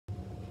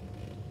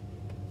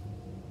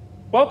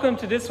Welcome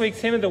to this week's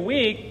Hymn of the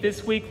Week.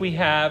 This week we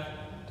have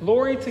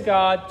Glory to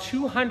God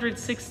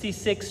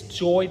 266,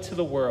 Joy to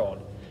the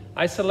World.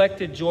 I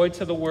selected Joy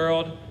to the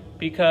World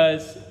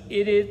because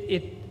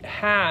it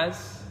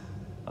has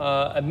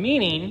a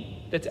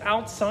meaning that's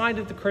outside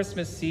of the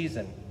Christmas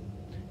season.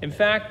 In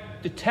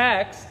fact, the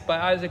text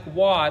by Isaac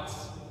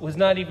Watts was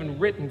not even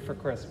written for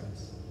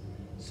Christmas.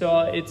 So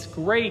it's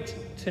great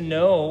to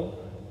know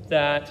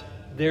that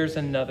there's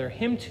another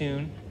hymn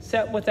tune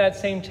set with that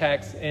same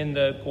text in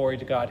the Glory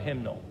to God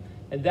hymnal.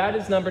 And that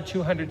is number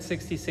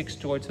 266,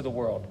 Joy to the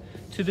World,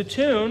 to the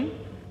tune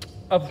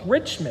of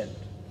Richmond.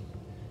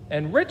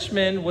 And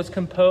Richmond was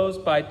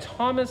composed by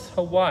Thomas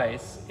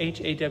Haweis,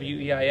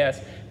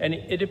 Haweis, and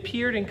it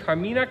appeared in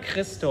Carmina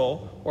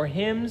Christo, or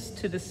Hymns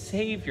to the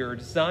Savior,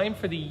 designed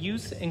for the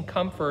use and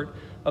comfort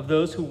of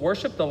those who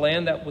worship the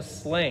Lamb that was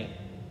slain.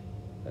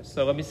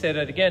 So let me say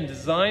that again,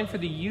 designed for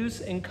the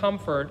use and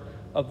comfort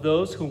of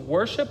those who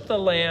worship the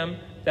Lamb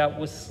that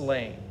was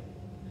slain.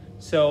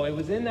 So it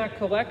was in that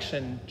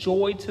collection,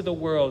 Joy to the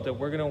World, that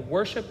we're going to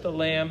worship the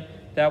Lamb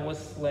that was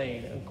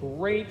slain. A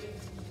great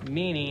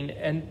meaning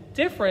and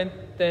different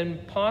than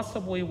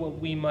possibly what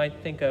we might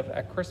think of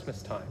at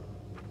Christmas time.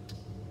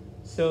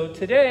 So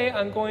today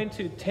I'm going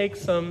to take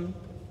some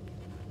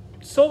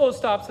solo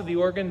stops of the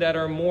organ that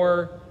are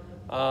more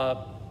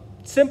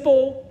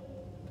simple.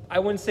 I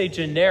wouldn't say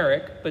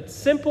generic, but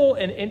simple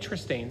and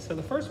interesting. So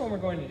the first one we're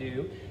going to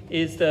do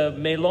is the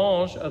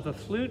mélange of the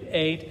flute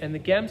 8 and the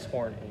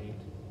Gemshorn 8.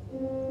 So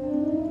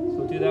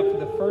we'll do that for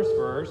the first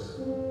verse.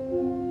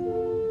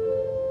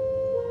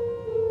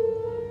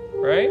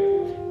 Right?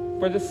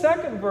 For the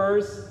second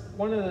verse,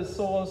 one of the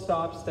solo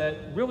stops that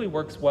really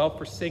works well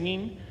for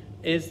singing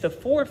is the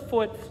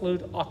 4-foot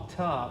flute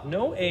octave.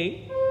 No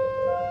 8. It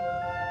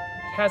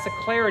has a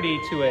clarity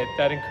to it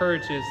that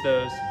encourages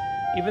those.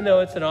 Even though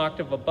it's an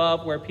octave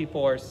above where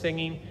people are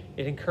singing,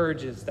 it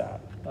encourages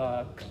that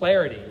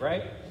clarity,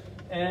 right?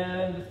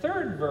 And the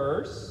third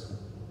verse,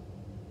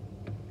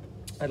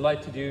 I'd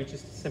like to do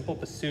just a simple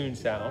bassoon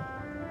sound.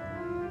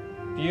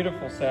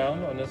 Beautiful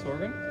sound on this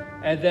organ.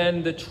 And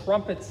then the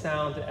trumpet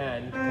sound to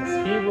end,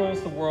 because He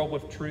rules the world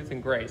with truth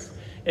and grace.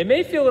 It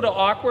may feel a little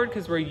awkward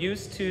because we're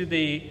used to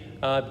the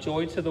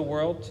Joy to the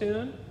World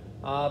tune,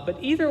 but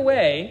either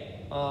way,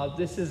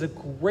 this is a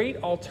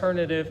great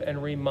alternative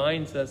and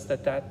reminds us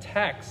that that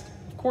text,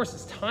 of course,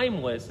 is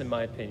timeless in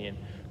my opinion,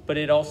 but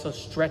it also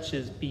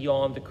stretches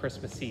beyond the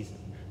Christmas season.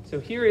 So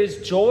here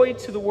is Joy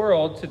to the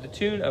World to the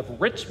tune of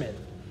Richmond.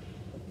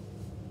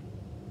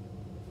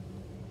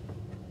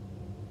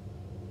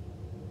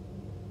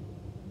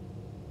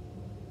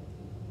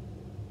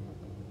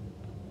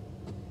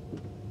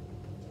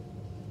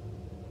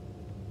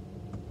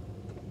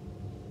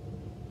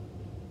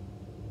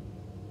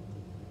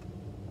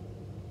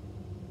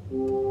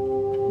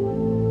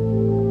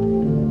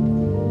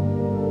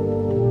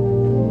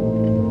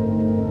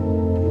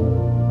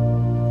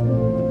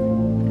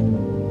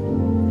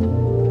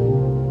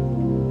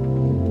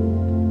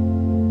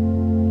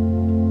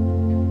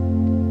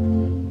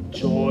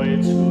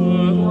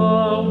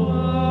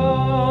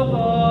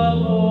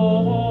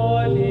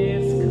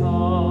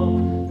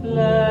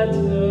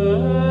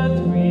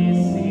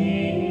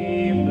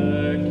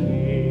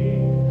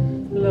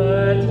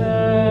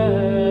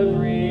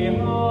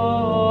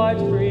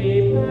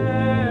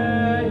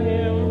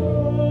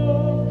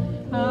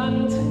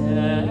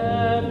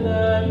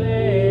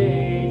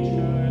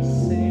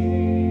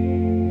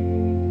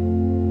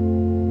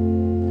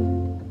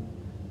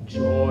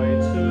 Joy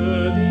to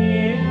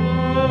the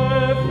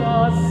earth, the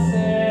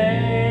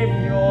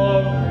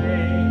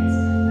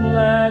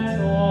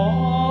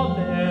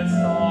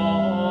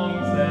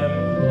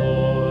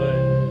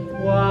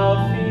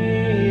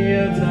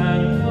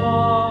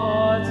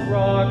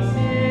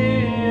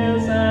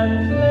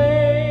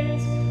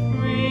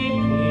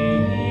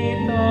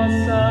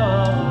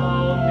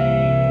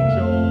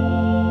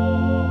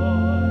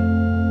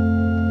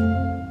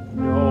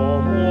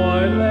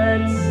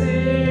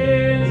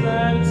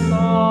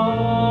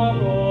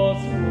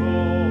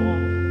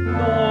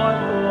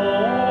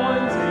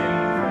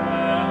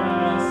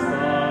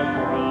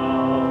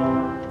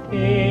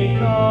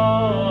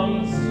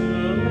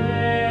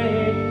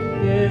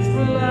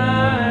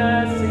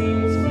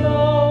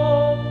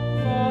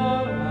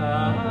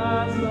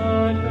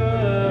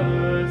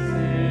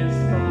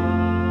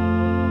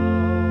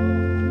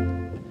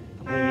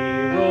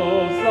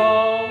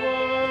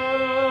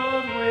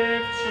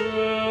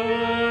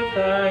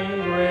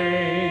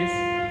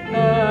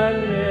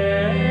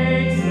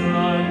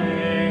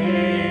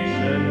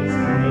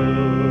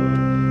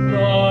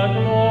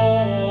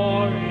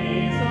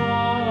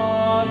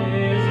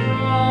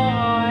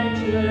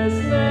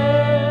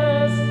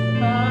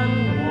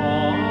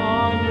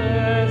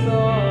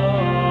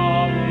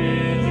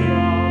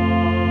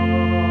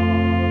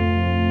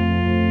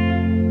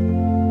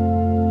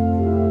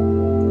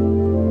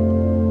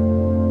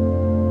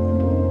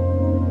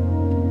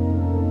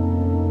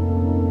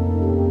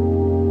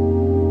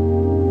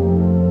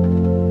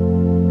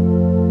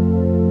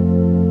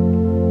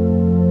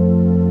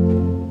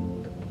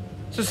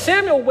So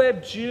Samuel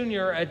Webb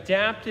Jr.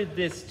 adapted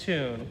this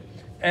tune,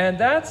 and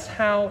that's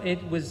how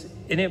it was,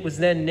 and it was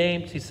then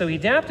named. So he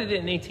adapted it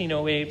in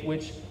 1808,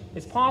 which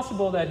it's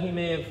possible that he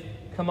may have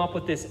come up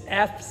with this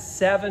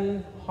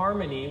F7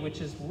 harmony, which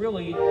is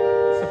really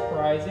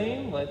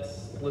surprising.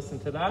 Let's listen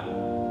to that.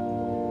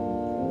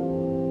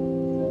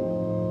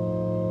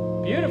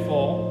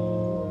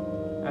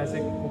 Beautiful, as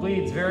it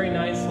bleeds very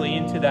nicely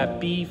into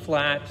that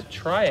B-flat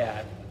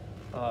triad.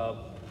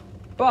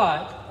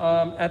 But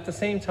at the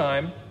same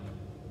time,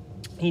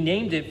 he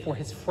named it for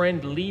his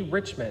friend Lee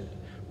Richmond,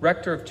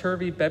 rector of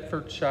Turvey,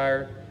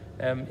 Bedfordshire,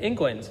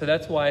 England. So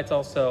that's why it's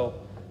also,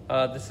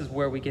 this is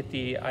where we get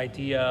the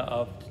idea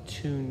of the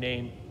tune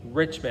name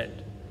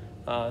Richmond.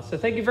 So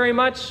thank you very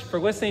much for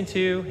listening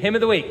to Hymn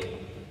of the Week.